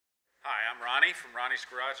I'm Ronnie from Ronnie's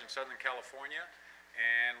Garage in Southern California,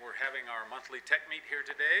 and we're having our monthly tech meet here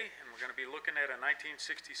today, and we're going to be looking at a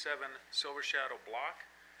 1967 Silver Shadow block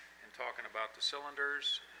and talking about the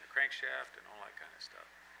cylinders, and the crankshaft, and all that kind of stuff.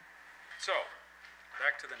 So,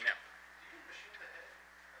 back to the NIP.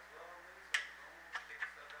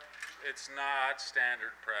 It's not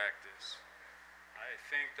standard practice. I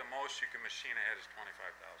think the most you can machine ahead is 25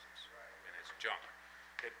 thousandths, and it's junk.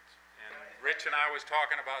 And Rich and I was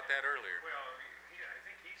talking about that earlier. Well, I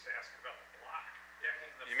think he's asking about the block. Yeah,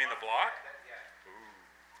 you mean the block? Yeah. Ooh.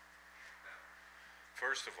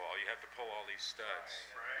 First of all, you have to pull all these studs.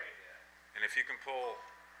 Right. And if you can pull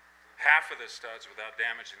half of the studs without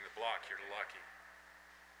damaging the block, you're lucky.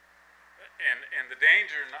 And the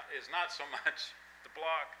danger is not so much the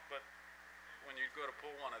block, but when you go to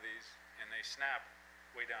pull one of these and they snap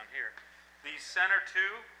way down here. These center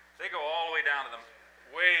two, they go all the way down to the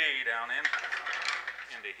way down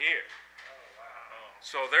into here.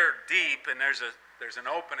 So they're deep, and there's an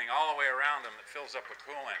opening all the way around them that fills up with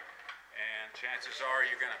coolant. And chances are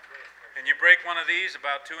you're gonna, and you break one of these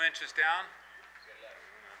about 2 inches down,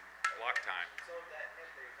 block time. So that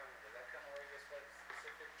nip that you're talking about, does that come already with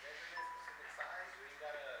specific measurements, specific size, or you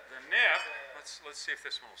gotta? The nip, let's see if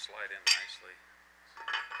this one will slide in nicely.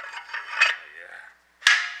 Yeah.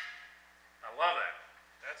 I love that.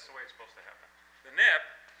 That's the way it's supposed to happen. The nip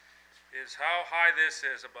is how high this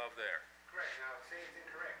is above there. Correct. Now, say it's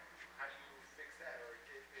incorrect. How do you fix that? Or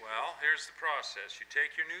well, here's the process. You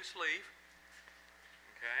take your new sleeve,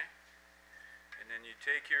 okay, and then you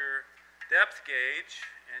take your depth gauge,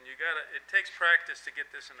 and it takes practice to get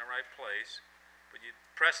this in the right place, but you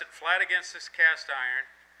press it flat against this cast iron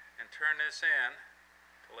and turn this in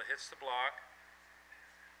till it hits the block.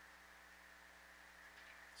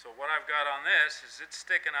 So what I've got on this is it's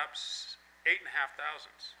sticking up 8.5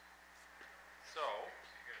 thousandths. So,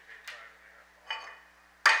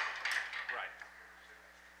 right.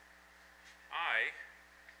 I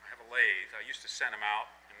have a lathe. I used to send them out,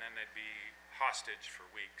 and then they'd be hostage for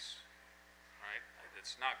weeks. Right?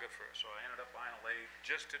 It's not good for us. So I ended up buying a lathe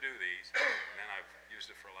just to do these, and then I've used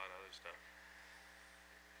it for a lot of other stuff.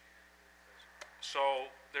 So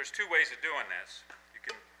there's two ways of doing this. You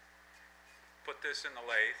can put this in the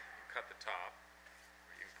lathe and cut the top,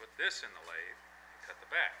 or you can put this in the lathe and cut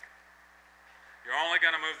the back. You're only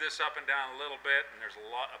going to move this up and down a little bit, and there's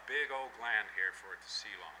a big old gland here for it to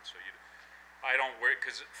seal on. So I don't worry,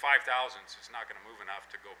 because 5 thousandths is not going to move enough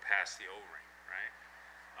to go past the O-ring, right?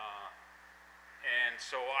 And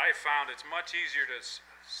so I found it's much easier to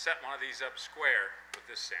set one of these up square with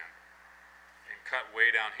this sander and cut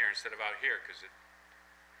way down here instead of out here, because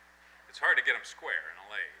it's hard to get them square in a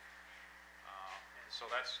lathe. So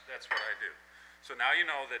that's what I do. So now you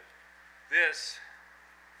know that this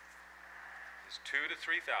is 2 to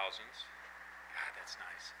 3 thousandths. God, that's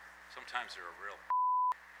nice. Sometimes they're a real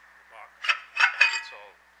buck. It's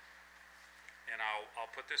all. And I'll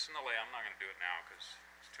put this in the lathe. I'm not going to do it now because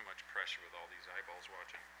it's too much pressure with all these eyeballs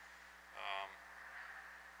watching.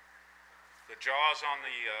 The jaws on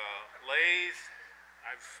the lathe,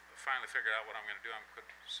 I've finally figured out what I'm going to do. I'm going to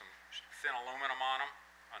put some thin aluminum on them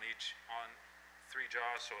on 3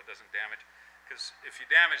 jaws so it doesn't damage. Because if you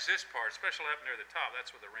damage this part, especially up near the top,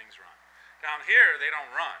 that's where the rings run. Down here, they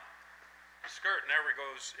don't run. The skirt never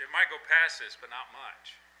goes, it might go past this, but not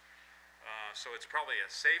much. So it's probably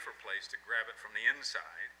a safer place to grab it from the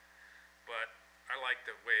inside. But I like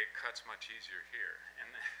the way it cuts much easier here.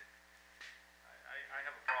 And I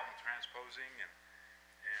have a problem transposing,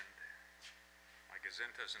 and my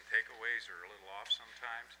gazintas and takeaways are a little off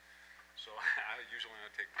sometimes. So I usually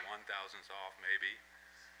only take 1 thousandth off maybe,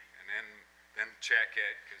 and then check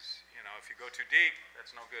it, because if you go too deep,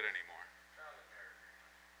 that's no good anymore.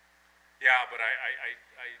 Yeah, but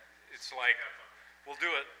it's like we'll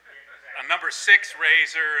do a number 6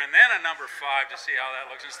 razor and then a number 5 to see how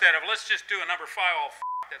that looks, instead of let's just do a number 5. Oh,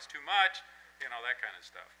 that's too much, that kind of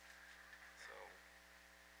stuff. So,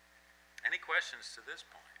 any questions to this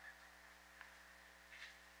point?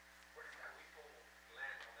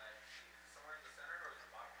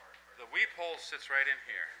 The weep hole sits right in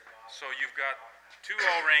here. So you've got 2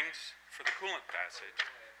 O-rings for the coolant passage,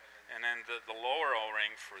 and then the lower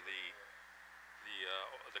O-ring for the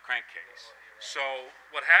crankcase. So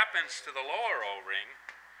what happens to the lower O-ring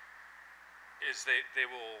is they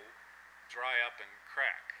will dry up and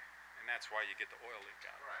crack, and that's why you get the oil leak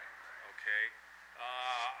out. Okay.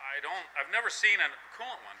 I've never seen a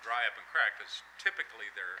coolant one dry up and crack, because typically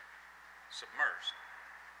they're submerged.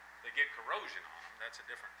 They get corrosion on them. That's a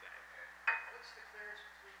different thing. What's the clearance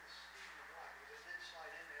between the sleeve and the block? Because it did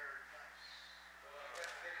slide in there nice.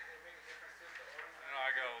 Does it make a difference if the O-ring? No, I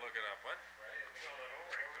gotta look it up. What? Right? Well, the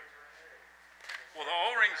O-rings are. Well, the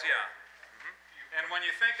O-rings, yeah. And when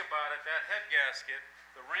you think about it, that head gasket,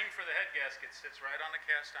 the ring for the head gasket sits right on the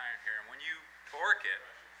cast iron here, and when you torque it,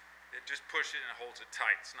 it just pushes it and holds it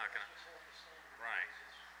tight. It's not gonna. Just hold the cylinder. Right.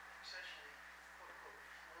 It's essentially, quote unquote,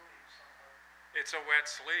 floating somewhere. It's a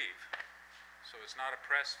wet sleeve, so it's not a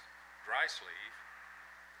pressed dry sleeve.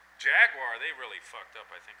 Jaguar, they really fucked up,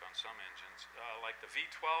 I think, on some engines. Like the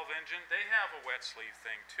V12 engine, they have a wet sleeve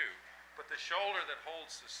thing too, but the shoulder that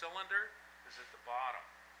holds the cylinder is at the bottom,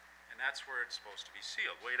 and that's where it's supposed to be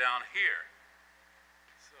sealed, way down here.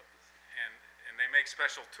 So, and they make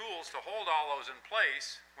special tools to hold all those in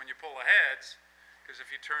place when you pull the heads, because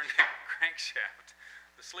if you turn the crankshaft,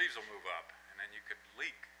 the sleeves will move up, and then you could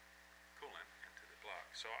leak coolant into the block.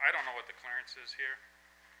 So I don't know what the clearance is here.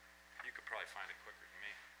 You could probably find it quicker than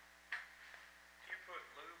me. You put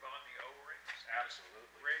lube on the O-rings?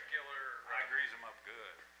 Absolutely. Regular, I grease them up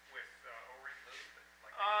good. with O-ring lube?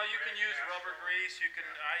 Like You can use rubber grease. You can,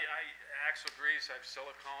 I axle grease. I've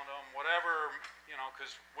siliconed them, whatever, you know,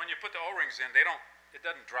 because when you put the O-rings in, it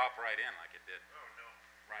doesn't drop right in like it did, Oh, no.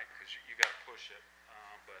 right? Because you got to push it.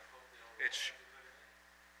 But it's,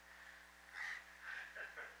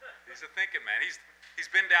 he's a thinking man. He's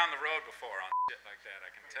been down the road before on shit like that.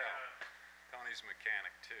 I can tell. Tony's a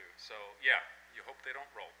mechanic too. So yeah, you hope they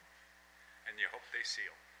don't roll, and you hope they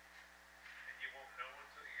seal. And you won't know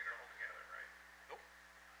until you get it all together, right? Nope.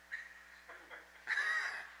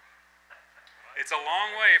 It's a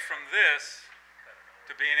long way from this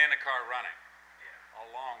to being in a car running. A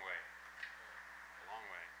long way. A long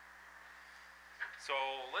way. So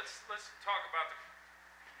let's talk about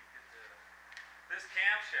this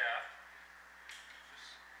camshaft. Just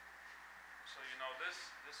so you know, this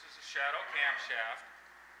is a Shadow camshaft.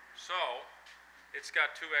 So it's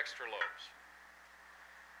got two extra lobes.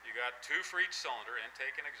 You got two for each cylinder,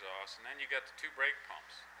 intake and exhaust, and then you got the two brake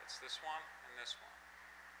pumps. That's this one and this one.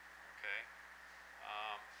 Okay.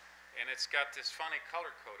 And it's got this funny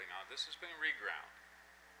color coding on it. This has been reground.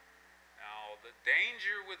 Now, the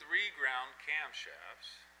danger with reground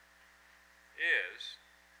camshafts is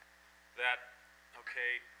that,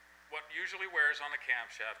 okay, what usually wears on the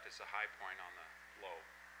camshaft is the high point on the lobe.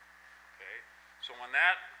 Okay? So when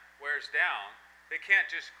that wears down, they can't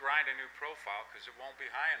just grind a new profile because it won't be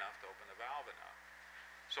high enough to open the valve enough.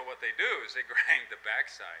 So what they do is they grind the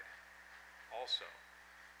backside also.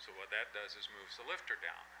 So what that does is moves the lifter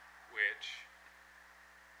down, which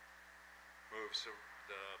moves the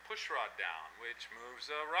push rod down, which moves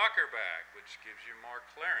the rocker back, which gives you more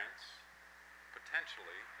clearance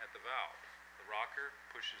potentially at the valve. The rocker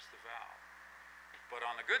pushes the valve. But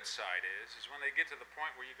on the good side is when they get to the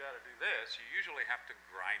point where you got to do this, you usually have to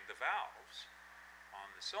grind the valves on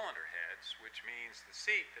the cylinder heads, which means the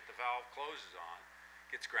seat that the valve closes on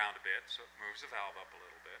gets ground a bit, so it moves the valve up a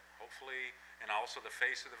little bit. Hopefully, and also the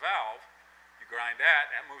face of the valve, you grind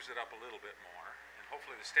that moves it up a little bit more, and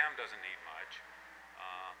hopefully the stem doesn't need much.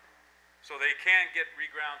 So they can get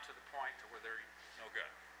reground to the point to where they're no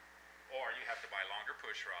good. Or you have to buy longer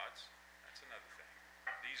push rods. That's another thing.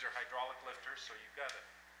 These are hydraulic lifters, so you've got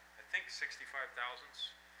I think 65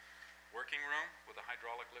 thousandths working room with a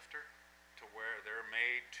hydraulic lifter to where they're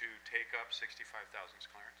made to take up 65 thousandths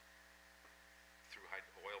clearance through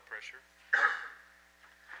oil pressure.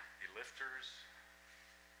 The lifters,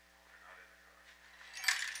 they're not in the car.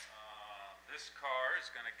 This car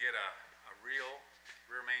is going to get a real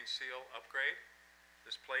rear main seal upgrade.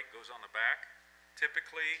 This plate goes on the back.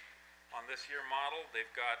 Typically, on this year model, they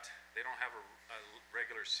don't have a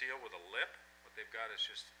regular seal with a lip. What they've got is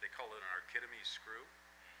just, they call it an Archimedes screw,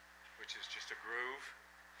 which is just a groove,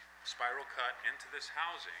 spiral cut into this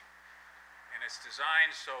housing. And it's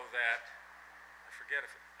designed so that,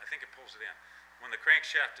 I think it pulls it in. When the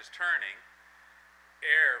crankshaft is turning,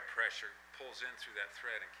 air pressure pulls in through that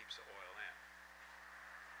thread and keeps the oil in.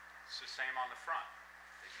 It's the same on the front.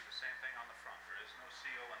 They do the same thing on the front. There is no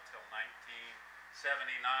seal until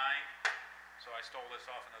 1979. So I stole this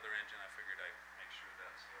off another engine. I figured I'd make sure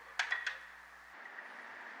that's sealed